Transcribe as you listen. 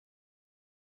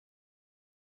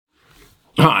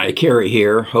Hi, Kerry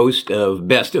here, host of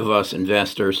Best of Us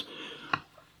Investors.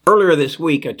 Earlier this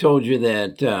week, I told you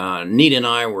that Nita and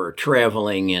I were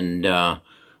traveling and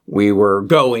we were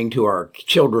going to our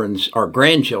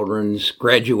grandchildren's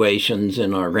graduations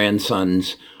and our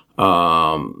grandson's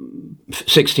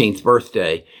 16th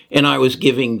birthday, and I was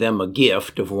giving them a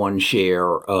gift of one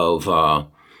share of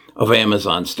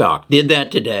Amazon stock. Did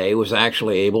that today. Was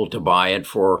actually able to buy it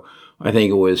for, I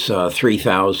think it was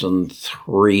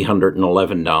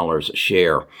 $3,311 a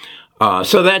share.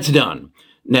 So that's done.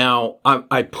 Now,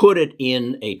 I put it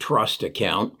in a trust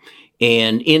account.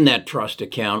 And in that trust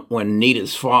account, when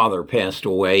Nita's father passed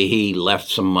away, he left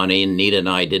some money, and Nita and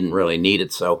I didn't really need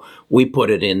it, so we put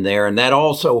it in there. And that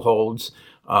also holds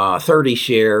 90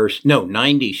 shares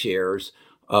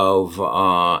of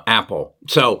Apple.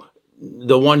 So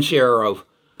the one share of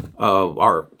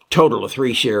our total of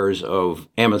 3 shares of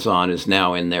Amazon is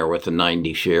now in there with the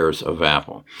 90 shares of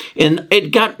Apple. And it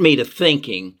got me to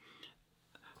thinking,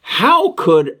 how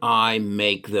could I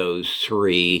make those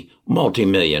 3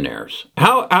 multimillionaires?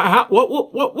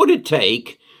 What would it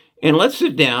take? And let's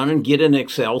sit down and get an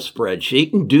Excel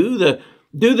spreadsheet and do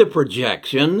the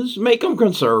projections, make them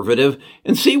conservative,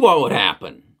 and see what would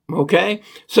happen. Okay,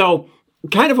 so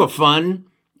kind of a fun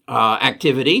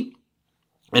activity,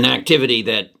 an activity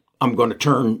that I'm going to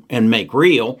turn and make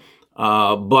real,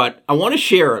 but I want to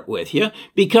share it with you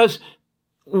because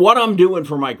what I'm doing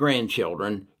for my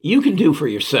grandchildren, you can do for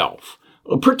yourself,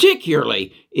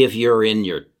 particularly if you're in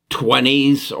your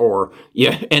 20s or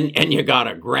you got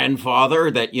a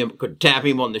grandfather that you could tap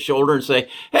him on the shoulder and say,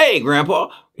 "Hey, Grandpa,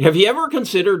 have you ever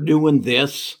considered doing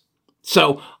this?"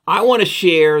 So I want to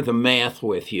share the math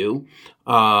with you,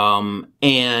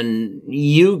 and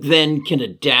you then can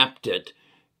adapt it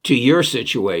to your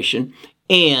situation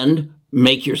and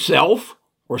make yourself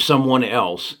or someone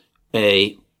else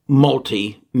a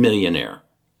multi-millionaire.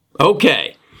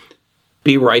 Okay,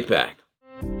 be right back.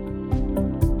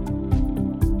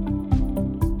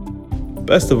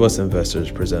 Best of Us Investors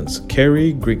presents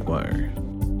Kerry Griegmeier.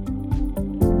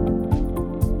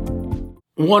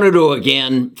 Wanted to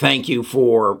again thank you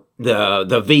for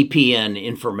the VPN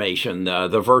information,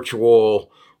 the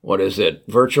virtual,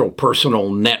 virtual personal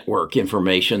network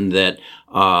information that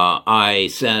I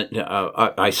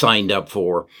signed up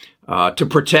for to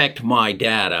protect my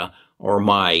data or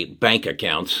my bank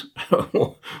accounts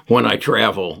when I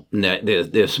travel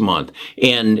this month.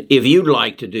 And if you'd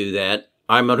like to do that,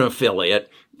 I'm an affiliate.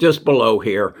 Just below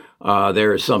here,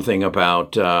 there is something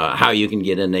about how you can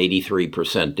get an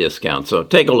 83% discount. So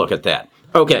take a look at that.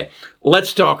 Okay,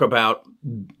 let's talk about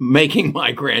making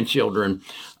my grandchildren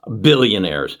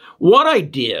billionaires. What I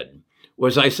did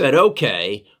was I said,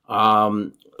 okay,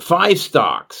 5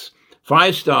 stocks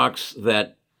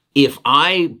that if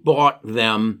I bought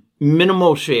them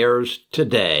minimal shares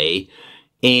today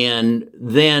and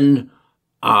then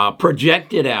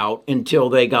projected out until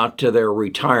they got to their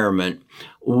retirement,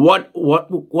 what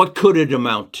could it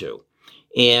amount to?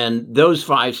 And those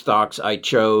 5 stocks I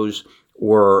chose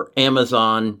were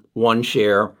Amazon 1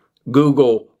 share,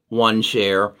 Google 1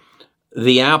 share,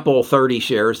 the Apple 30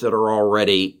 shares that are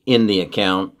already in the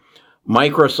account,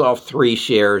 Microsoft 3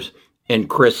 shares, and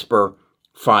CRISPR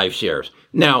 5 shares.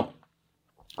 Now,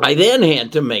 I then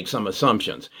had to make some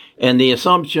assumptions, and the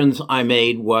assumptions I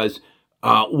made was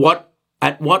at what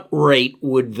rate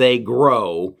would they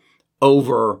grow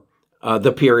over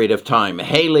the period of time.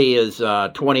 Haley is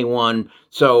 21,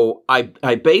 so I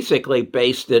basically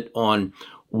based it on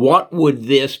what would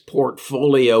this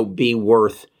portfolio be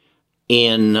worth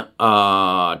in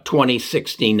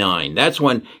 2069. That's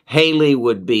when Haley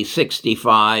would be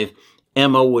 65,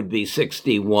 Emma would be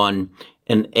 61,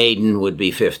 and Aiden would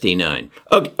be 59.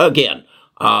 Again,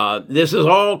 this is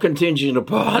all contingent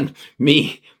upon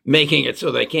me making it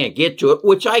so they can't get to it,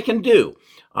 which I can do.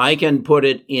 I can put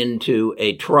it into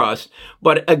a trust.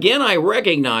 But again, I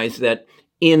recognize that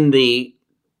in the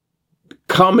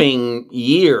coming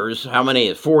years,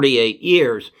 48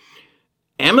 years,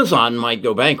 Amazon might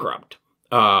go bankrupt.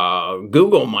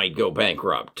 Google might go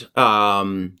bankrupt.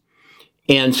 And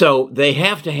so they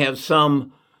have to have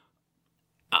some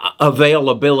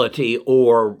availability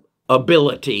or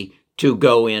ability to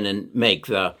go in and make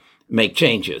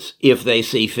changes if they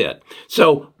see fit.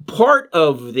 So part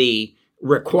of the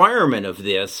requirement of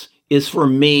this is for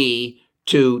me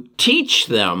to teach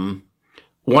them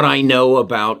what I know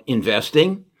about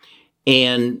investing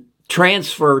and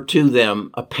transfer to them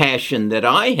a passion that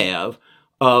I have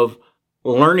of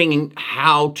learning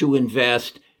how to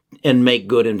invest and make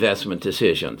good investment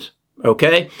decisions.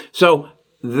 Okay? So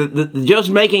just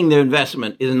making the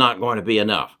investment is not going to be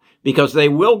enough. because they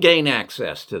will gain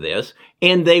access to this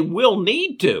and they will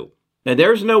need to. And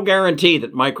there's no guarantee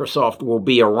that Microsoft will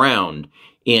be around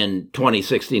in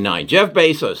 2069. Jeff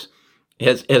Bezos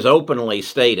has openly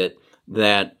stated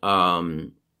that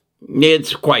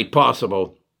it's quite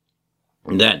possible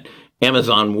that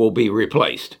Amazon will be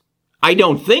replaced. I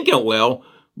don't think it will,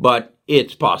 but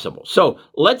it's possible. So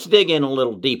let's dig in a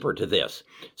little deeper to this.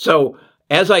 So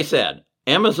as I said,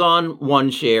 Amazon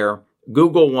 1 share,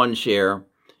 Google 1 share,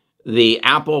 the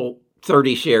Apple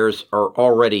 30 shares are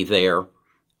already there,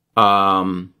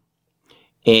 and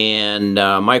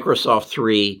Microsoft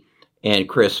 3 and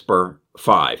CRISPR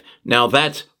 5. Now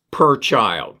that's per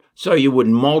child. So you would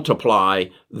multiply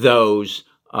those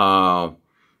by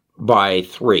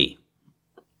 3.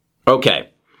 Okay.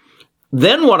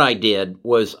 Then what I did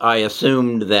was I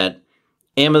assumed that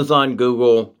Amazon,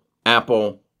 Google,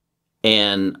 Apple,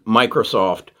 and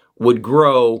Microsoft would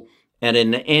grow at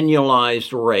an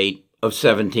annualized rate of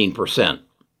 17%.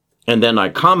 And then I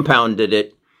compounded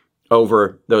it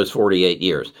over those 48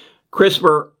 years.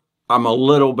 CRISPR, I'm a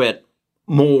little bit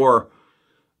more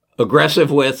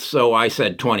aggressive with, so I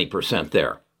said 20%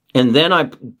 there. And then I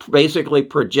basically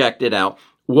projected out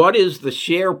what is the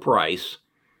share price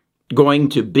going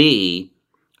to be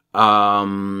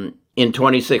in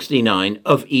 2069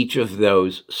 of each of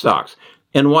those stocks.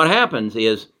 And what happens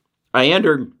is I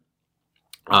entered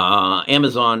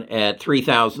Amazon at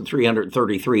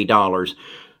 $3,333,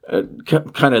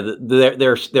 kind of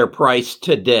their price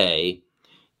today.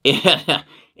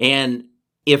 And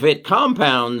if it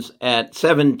compounds at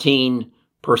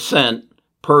 17%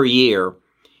 per year,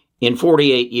 in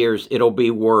 48 years, it'll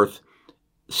be worth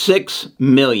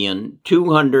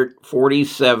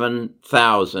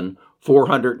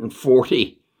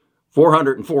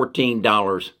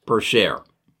 $6,247,414 per share.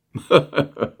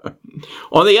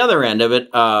 On the other end of it,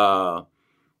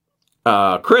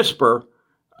 CRISPR,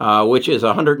 which is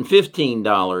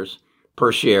 $115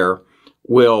 per share,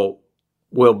 will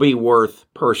be worth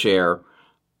per share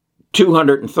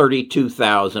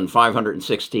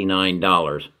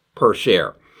 $232,569 per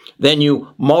share. Then you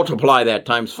multiply that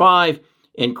times 5,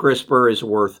 and CRISPR is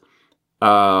worth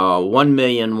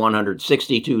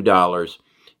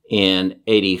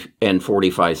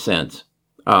 $1,162.45.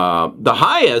 The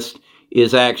highest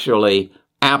is actually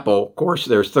Apple. Of course,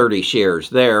 there's 30 shares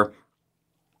there.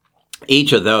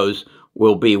 Each of those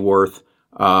will be worth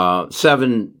not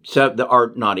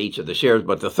each of the shares,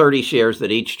 but the 30 shares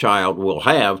that each child will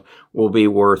have will be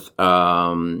worth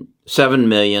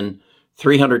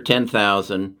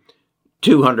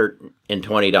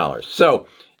 $7,310,220. So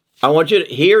I want you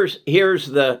to, here's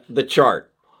the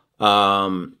chart.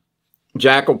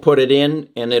 Jack will put it in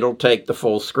and it'll take the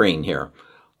full screen here.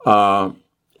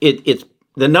 It's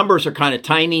the numbers are kind of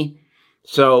tiny.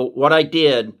 So what I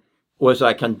did was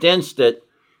I condensed it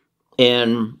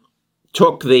and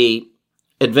took the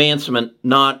advancement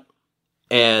not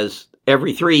as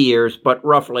every 3 years, but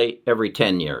roughly every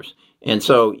 10 years. And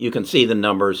so you can see the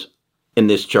numbers in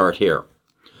this chart here.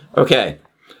 Okay.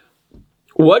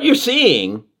 What you're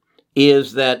seeing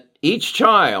is that each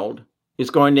child is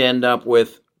going to end up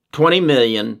with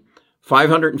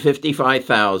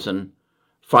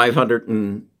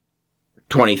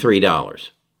 $20,555,523.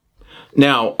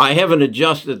 Now, I haven't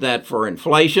adjusted that for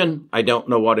inflation. I don't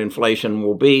know what inflation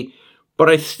will be, but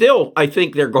I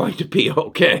think they're going to be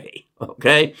okay.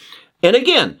 Okay? And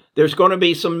again, there's going to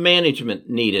be some management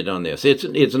needed on this.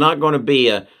 It's not going to be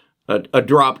a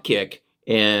drop kick,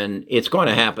 and it's going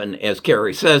to happen as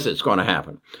Carrie says it's going to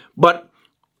happen. But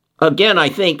again, I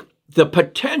think the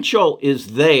potential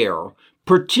is there,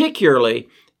 particularly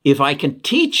if I can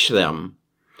teach them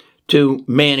to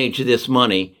manage this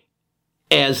money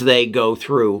as they go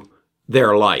through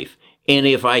their life. And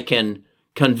if I can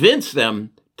convince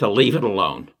them to leave it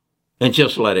alone and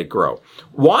just let it grow.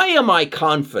 Why am I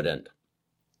confident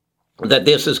that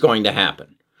this is going to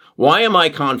happen? Why am I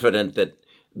confident that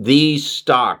these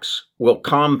stocks will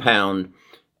compound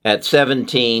at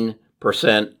 17%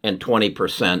 and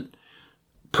 20%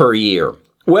 per year?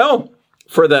 Well,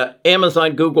 for the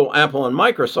Amazon, Google, Apple, and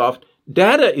Microsoft,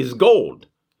 data is gold.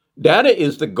 Data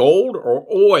is the gold or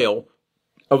oil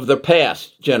of the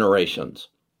past generations.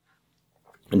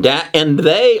 And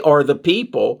they are the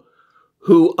people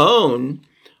who own,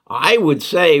 I would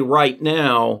say right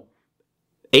now,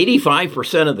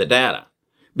 85% of the data,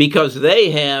 because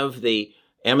they have the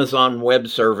Amazon Web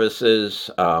Services,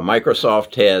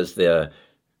 Microsoft has the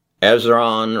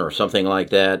Azure or something like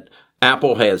that,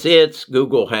 Apple has its,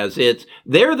 Google has its.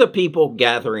 They're the people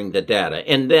gathering the data.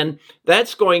 And then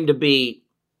that's going to be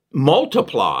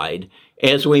multiplied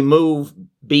as we move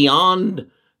beyond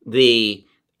the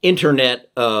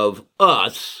Internet of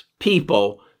us,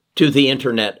 people, to the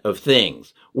Internet of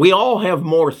things. We all have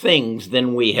more things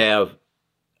than we have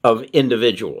of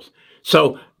individuals.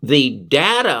 So the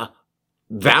data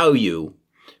value,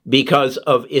 because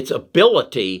of its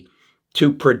ability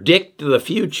to predict the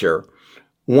future,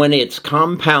 when it's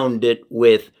compounded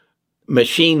with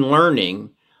machine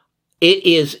learning, it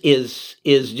is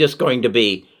just going to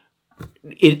be,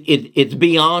 it's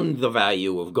beyond the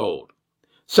value of gold.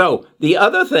 So the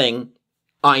other thing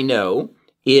I know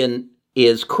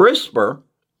is CRISPR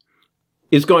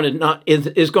is going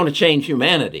to change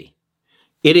humanity.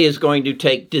 It is going to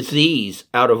take disease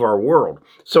out of our world.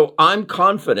 So I'm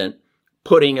confident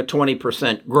putting a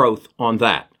 20% growth on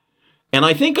that. And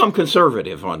I think I'm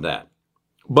conservative on that.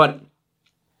 But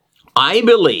I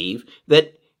believe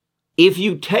that if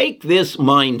you take this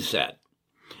mindset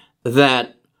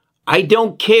that I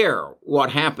don't care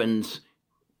what happens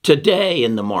today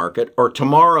in the market or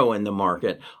tomorrow in the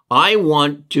market, I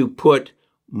want to put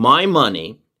my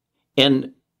money,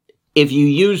 and if you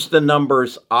use the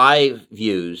numbers I've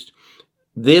used,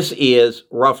 this is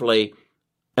roughly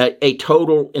a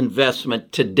total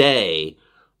investment today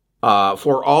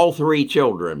for all three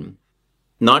children,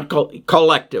 not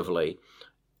collectively,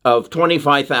 of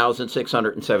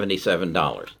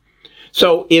 $25,677.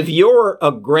 So if you're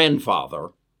a grandfather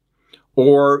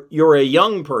or you're a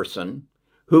young person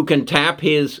who can tap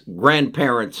his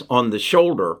grandparents on the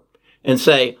shoulder and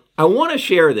say, I want to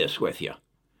share this with you.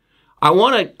 I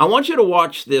want you to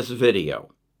watch this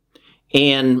video.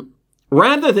 And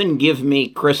rather than give me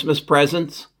Christmas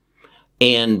presents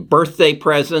and birthday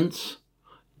presents,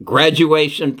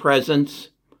 graduation presents,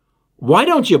 why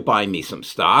don't you buy me some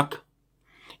stock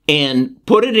and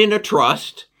put it in a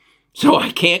trust so I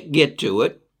can't get to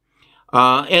it?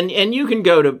 And you can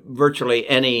go to virtually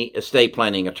any estate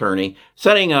planning attorney.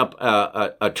 Setting up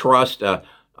a trust, a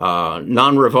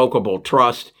non-revocable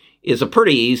trust, is a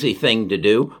pretty easy thing to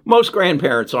do. Most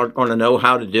grandparents aren't going to know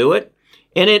how to do it,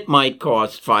 and it might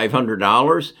cost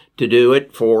 $500 to do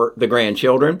it for the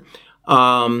grandchildren.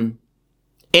 And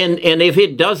if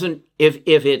it doesn't, if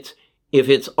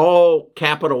it's all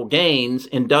capital gains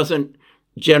and doesn't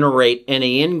generate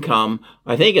any income,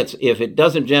 I think if it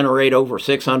doesn't generate over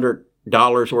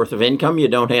 $600 worth of income, you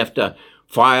don't have to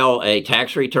file a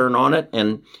tax return on it.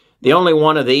 And the only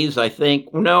one of these, I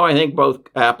think both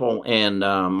Apple and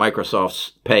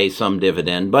Microsoft pay some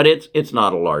dividend, but it's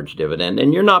not a large dividend,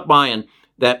 and you're not buying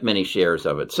that many shares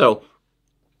of it. So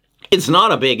it's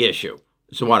not a big issue,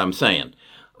 is what I'm saying.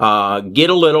 Get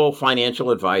a little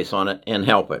financial advice on it and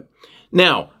help it.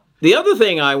 Now, the other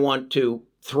thing I want to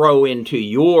throw into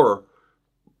your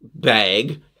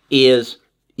bag is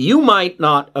you might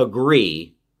not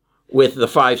agree with the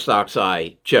 5 stocks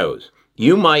I chose.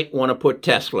 You might want to put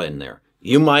Tesla in there.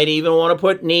 You might even want to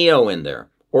put NEO in there,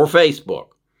 or Facebook,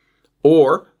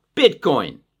 or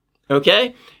Bitcoin.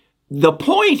 Okay? The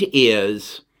point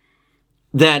is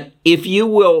that if you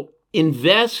will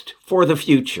invest for the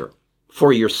future,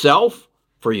 for yourself,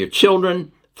 for your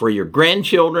children, for your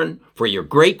grandchildren, for your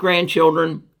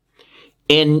great-grandchildren,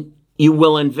 and you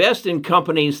will invest in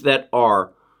companies that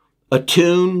are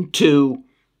attuned to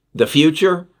the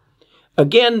future.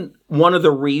 Again, one of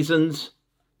the reasons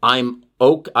I'm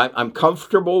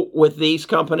comfortable with these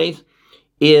companies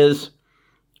is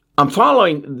I'm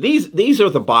following these are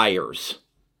the buyers.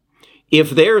 If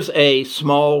there's a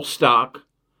small stock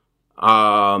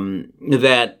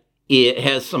that it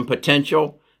has some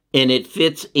potential and it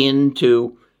fits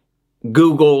into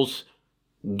Google's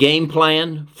game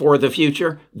plan for the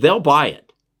future, they'll buy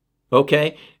it.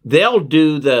 Okay? They'll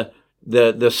do the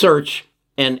search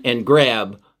and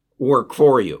grab work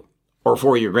for you or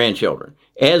for your grandchildren,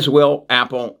 as will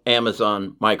Apple,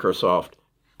 Amazon, Microsoft,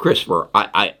 CRISPR,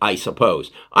 I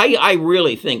suppose. I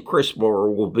really think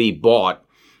CRISPR will be bought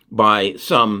by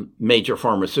some major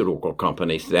pharmaceutical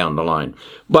companies down the line.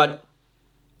 But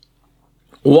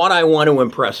what I want to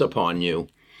impress upon you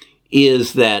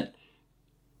is that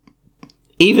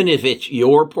even if it's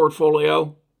your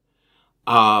portfolio,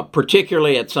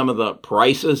 particularly at some of the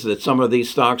prices that some of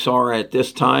these stocks are at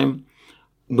this time,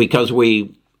 because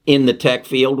in the tech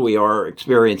field, we are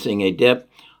experiencing a dip.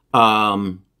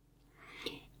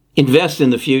 Invest in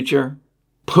the future,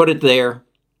 put it there,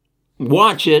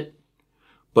 watch it,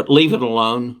 but leave it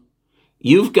alone.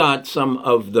 You've got some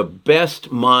of the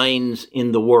best minds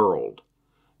in the world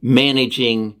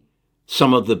managing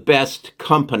some of the best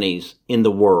companies in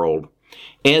the world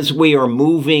as we are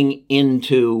moving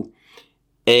into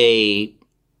a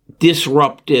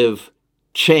disruptive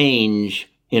change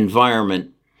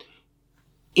environment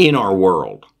in our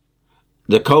world.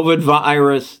 the COVID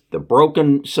virus, the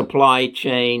broken supply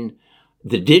chain,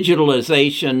 the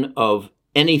digitalization of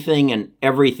anything and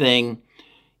everything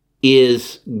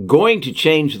is going to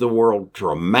change the world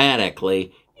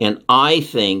dramatically. And I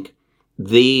think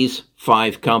these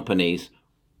 5 companies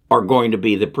are going to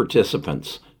be the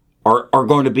participants, are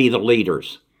going to be the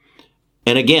leaders.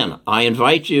 And again, I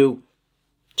invite you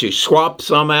to swap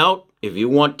some out if you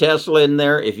want Tesla in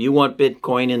there, if you want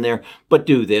Bitcoin in there, but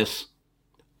do this.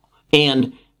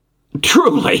 And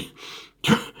truly,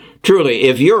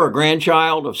 if you're a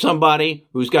grandchild of somebody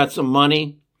who's got some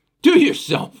money, do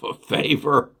yourself a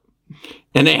favor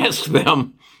and ask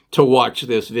them to watch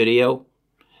this video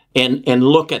and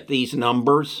look at these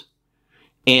numbers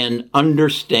and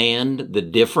understand the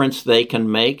difference they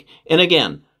can make. And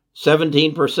again,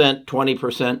 17%,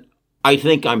 20%, I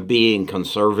think I'm being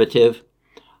conservative.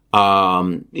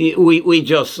 We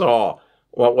just saw,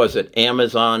 what was it?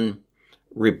 Amazon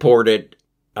reported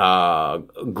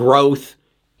growth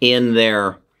in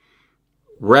their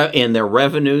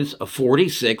revenues of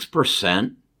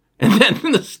 46%, and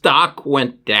then the stock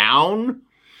went down.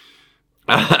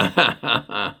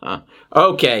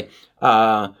 Okay,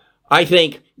 I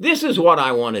think this is what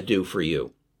I want to do for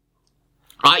you.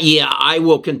 I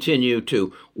will continue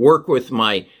to work with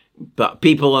my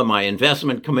people in my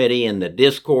investment committee and the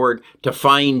Discord to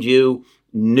find you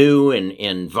new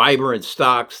and vibrant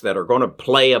stocks that are going to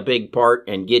play a big part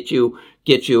and get you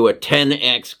a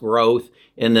 10x growth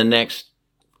in the next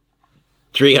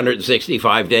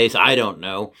 365 days. I don't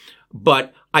know.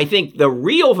 But I think the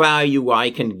real value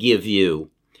I can give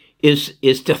you is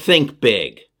to think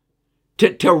big,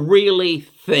 to really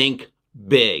think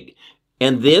big.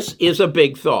 And this is a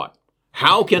big thought.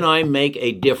 How can I make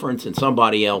a difference in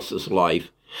somebody else's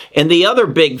life? And the other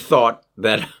big thought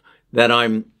that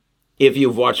if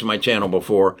you've watched my channel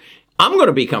before, I'm going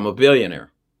to become a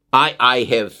billionaire. I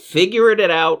have figured it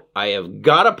out. I have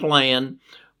got a plan.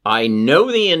 I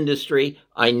know the industry.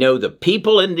 I know the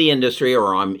people in the industry,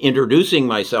 or I'm introducing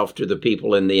myself to the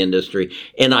people in the industry.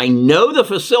 And I know the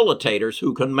facilitators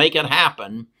who can make it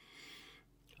happen.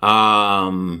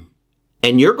 And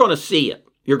you're going to see it.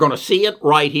 You're going to see it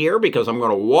right here because I'm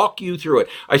going to walk you through it.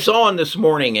 I saw on this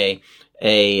morning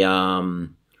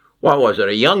what was it?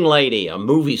 A young lady, a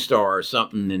movie star or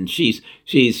something, and she's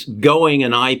going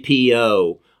an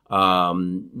IPO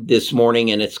this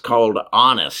morning, and it's called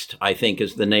Honest, I think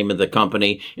is the name of the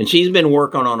company. And she's been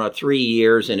working on it 3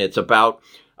 years, and it's about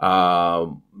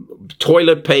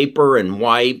toilet paper and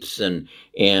wipes and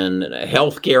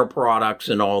healthcare products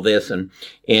and all this, and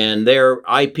they're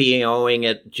IPOing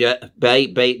it,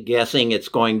 guessing it's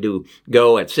going to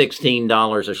go at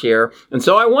 $16 a share. And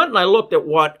so I went and I looked at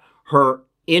what her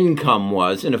income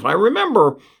was, and if I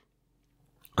remember,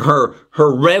 her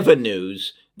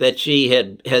revenues that she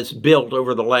has built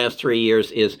over the last 3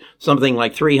 years is something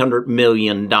like $300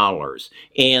 million,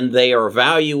 and they are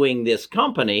valuing this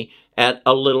company at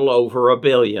a little over $1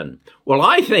 billion. Well,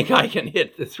 I think I can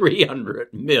hit the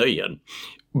 300 million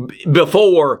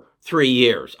before 3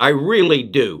 years. I really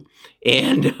do.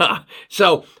 And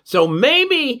so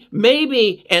maybe,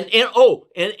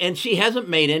 and she hasn't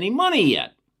made any money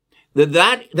yet.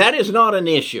 That is not an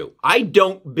issue. I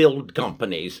don't build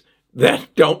companies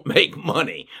that don't make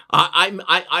money.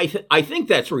 I think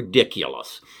that's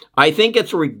ridiculous. I think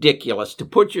it's ridiculous to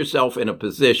put yourself in a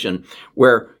position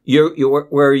where you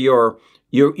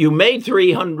made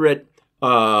you had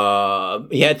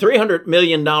 $300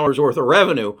 million worth of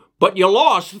revenue, but you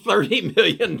lost $30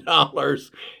 million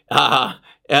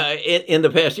in the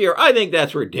past year. I think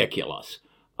that's ridiculous.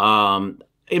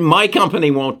 My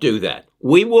company won't do that.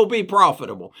 We will be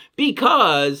profitable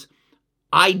because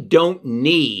I don't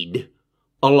need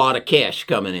a lot of cash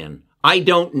coming in. I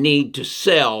don't need to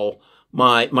sell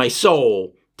my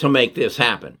soul to make this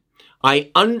happen. I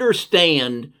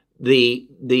understand the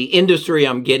industry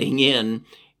I'm getting in,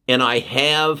 and I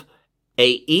have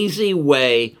a easy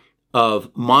way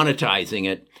of monetizing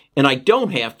it, and I don't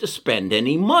have to spend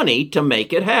any money to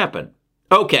make it happen.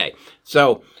 Okay,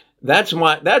 so that's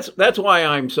why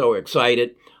I'm so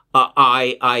excited.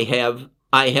 I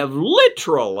have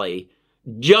literally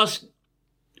just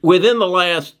within the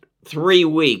last 2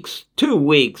 weeks,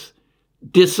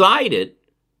 decided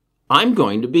I'm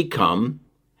going to become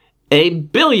a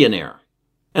billionaire.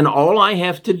 And all I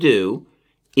have to do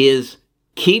is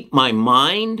keep my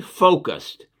mind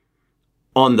focused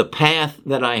on the path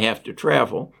that I have to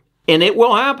travel, and it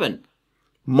will happen.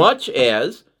 Much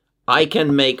as I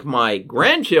can make my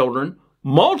grandchildren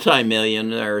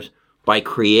multimillionaires by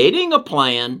creating a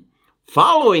plan,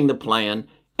 following the plan,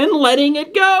 and letting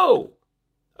it go.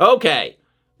 Okay,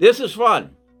 this is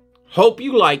fun. Hope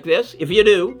you like this. If you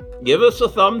do, give us a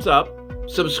thumbs up,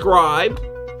 subscribe,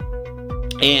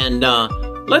 and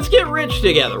let's get rich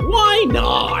together. Why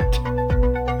not?